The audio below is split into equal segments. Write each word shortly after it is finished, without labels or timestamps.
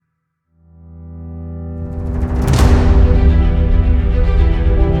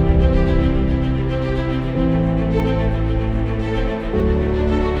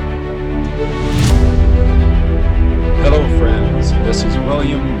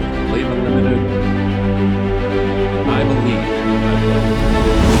Believe Unlimited. I believe I will.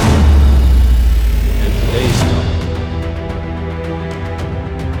 And today's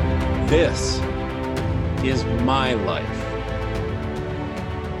topic. This is my life.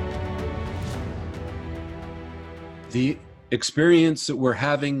 The experience that we're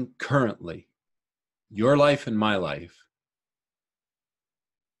having currently, your life and my life,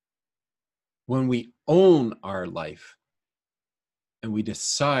 when we own our life and we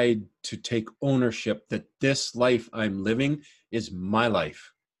decide to take ownership that this life I'm living is my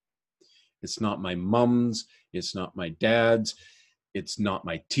life. It's not my mom's, it's not my dad's, it's not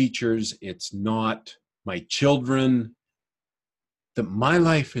my teacher's, it's not my children. That my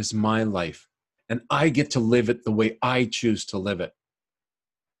life is my life, and I get to live it the way I choose to live it.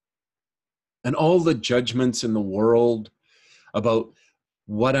 And all the judgments in the world about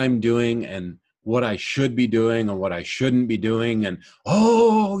what I'm doing and what I should be doing or what I shouldn't be doing, and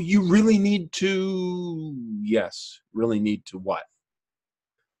oh, you really need to, yes, really need to what?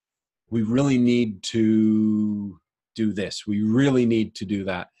 We really need to do this. We really need to do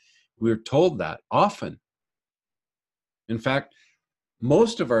that. We're told that often. In fact,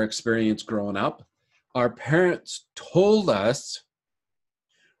 most of our experience growing up, our parents told us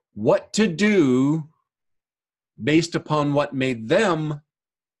what to do based upon what made them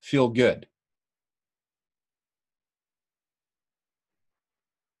feel good.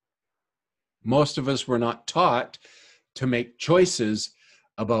 Most of us were not taught to make choices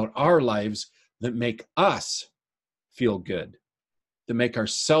about our lives that make us feel good, that make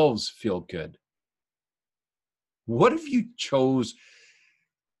ourselves feel good. What if you chose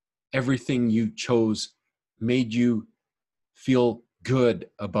everything you chose made you feel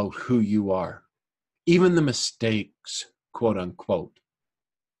good about who you are? Even the mistakes, quote unquote.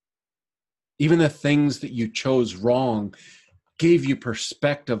 Even the things that you chose wrong gave you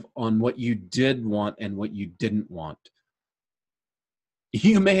perspective on what you did want and what you didn't want.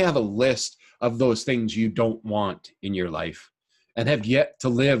 You may have a list of those things you don't want in your life and have yet to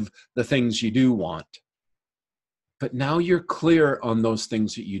live the things you do want. But now you're clear on those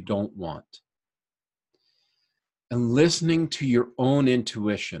things that you don't want. And listening to your own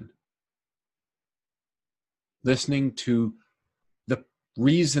intuition, listening to the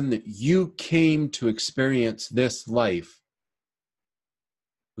reason that you came to experience this life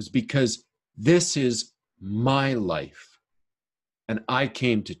was because this is my life and I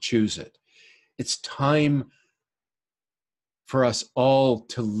came to choose it. It's time for us all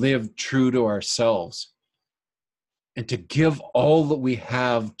to live true to ourselves and to give all that we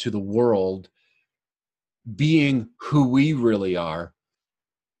have to the world, being who we really are.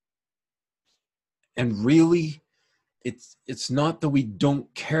 And really, it's not that we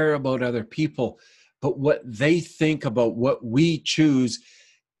don't care about other people, but what they think about what we choose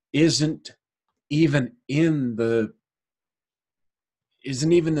isn't even in the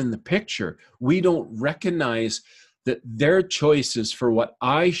picture. We don't recognize that their choices for what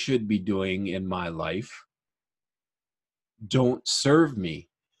I should be doing in my life don't serve me.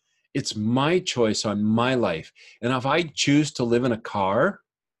 It's my choice on my life. And if I choose to live in a car,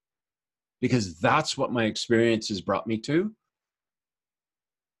 because that's what my experience has brought me to,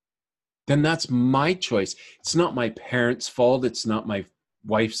 then that's my choice. It's not my parents' fault. It's not my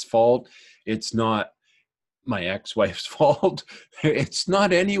wife's fault. It's not my ex-wife's fault. It's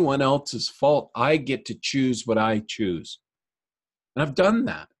not anyone else's fault. I get to choose what I choose. And I've done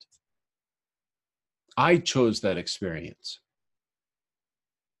that. I chose that experience.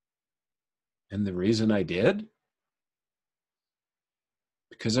 And the reason I did?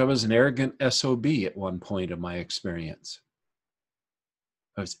 Because I was an arrogant SOB at one point in my experience.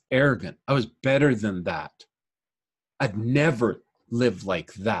 I was arrogant. I was better than that. I'd never live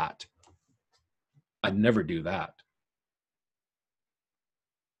like that. I'd never do that.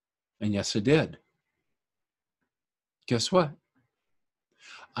 And yes, I did. Guess what?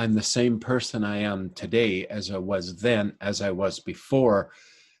 I'm the same person I am today as I was then, as I was before.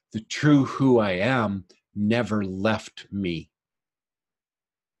 The true who I am never left me.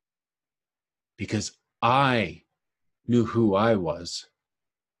 Because I knew who I was,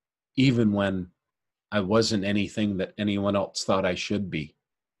 even when I wasn't anything that anyone else thought I should be,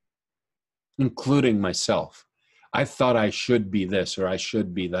 including myself. I thought I should be this or I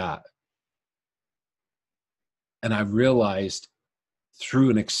should be that. And I realized through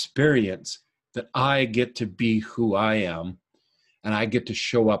an experience that I get to be who I am, and I get to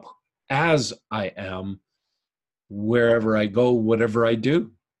show up as I am wherever I go, whatever I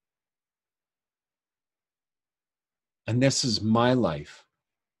do. And this is my life.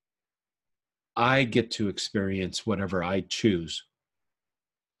 I get to experience whatever I choose.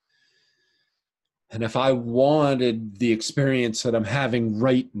 And if I wanted the experience that I'm having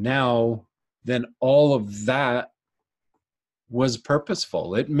right now, then all of that was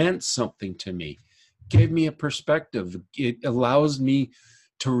purposeful. It meant something to me, gave me a perspective. It allows me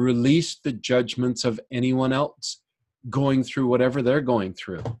to release the judgments of anyone else going through whatever they're going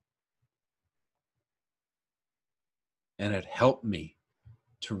through. And it helped me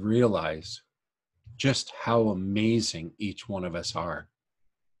to realize just how amazing each one of us are.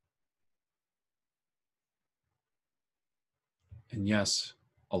 And yes,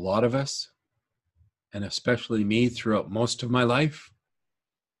 a lot of us, and especially me throughout most of my life,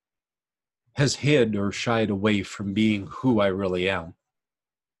 has hid or shied away from being who I really am.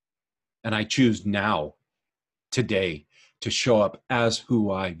 And I choose now, today, to show up as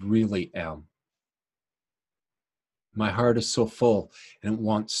who I really am. My heart is so full and it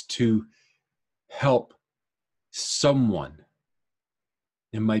wants to help someone.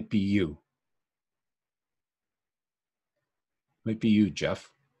 It might be you. It might be you,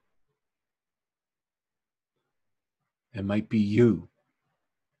 Jeff. It might be you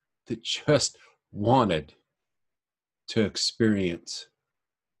that just wanted to experience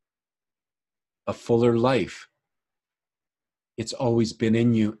a fuller life. It's always been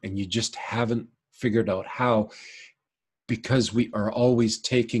in you and you just haven't figured out how, because we are always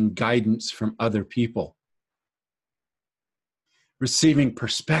taking guidance from other people. Receiving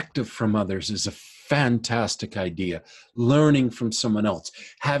perspective from others is a fantastic idea. Learning from someone else,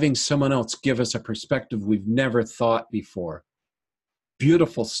 having someone else give us a perspective we've never thought before.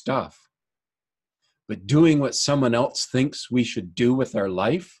 Beautiful stuff. But doing what someone else thinks we should do with our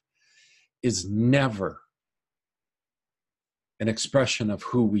life is never an expression of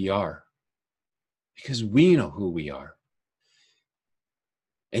who we are, because we know who we are.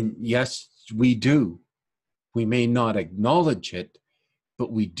 And yes, we do. We may not acknowledge it,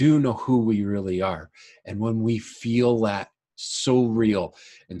 but we do know who we really are. And when we feel that so real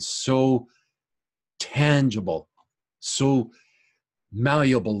and so tangible, so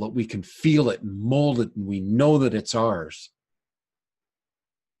malleable that we can feel it and mold it and we know that it's ours,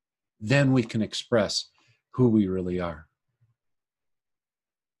 then we can express who we really are.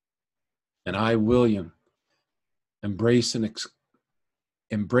 And I, William, embrace and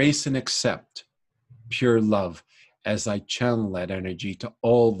accept pure love as I channel that energy to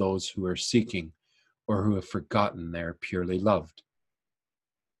all those who are seeking or who have forgotten they're purely loved.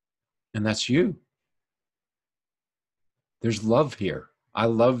 And that's you. There's love here. I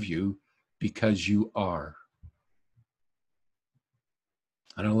love you because you are.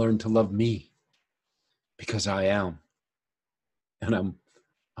 And I learned to love me because I am. And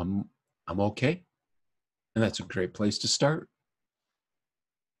I'm okay. And that's a great place to start.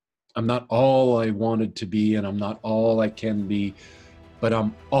 I'm not all I wanted to be, and I'm not all I can be, but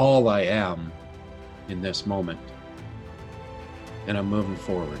I'm all I am in this moment. And I'm moving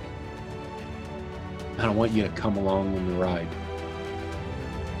forward. And I want you to come along on the ride.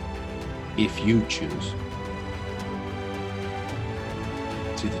 If you choose.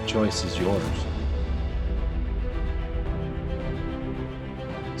 See, the choice is yours.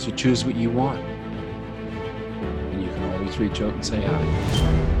 So choose what you want. And you can always reach out and say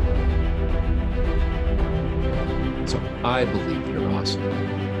hi. So I believe you're awesome.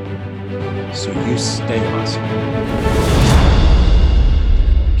 So you stay awesome. And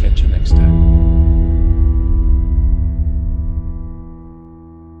I'll catch you next time.